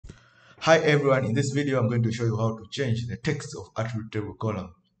Hi everyone, in this video I'm going to show you how to change the text of attribute table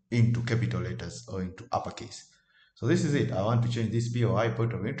column into capital letters or into uppercase. So this is it. I want to change this POI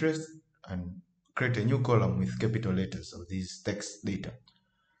point of interest and create a new column with capital letters of this text data.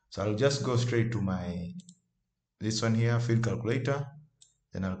 So I'll just go straight to this one here, field calculator.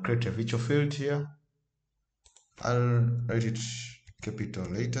 Then I'll create a virtual field here. I'll write it capital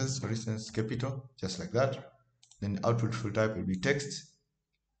letters, for instance, capital, just like that. Then the output field type will be text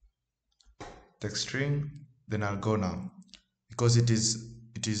string. Then I'll go now because it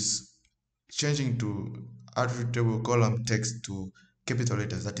is changing to attribute table column text to capital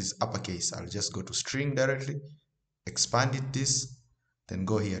letters, that is uppercase. I'll just go to string directly, expand this, then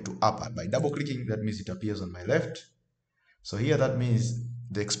go here to upper. By double clicking, that means it appears on my left. So here that means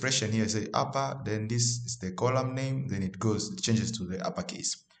the expression here say upper, then this is the column name, then it changes to the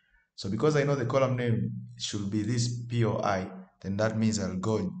uppercase. So because I know the column name should be this POI, then that means I'll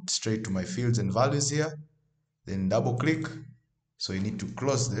go straight to my fields and values here, then double click. So you need to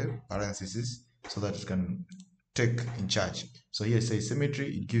close the parentheses so that it can take in charge. So here it says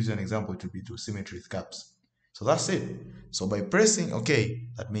symmetry. It gives you an example to be to symmetry with caps. So that's it. So by pressing OK,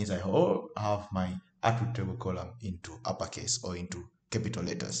 that means I have my attribute table column into uppercase or into capital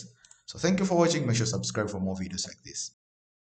letters. So thank you for watching. Make sure to subscribe for more videos like this.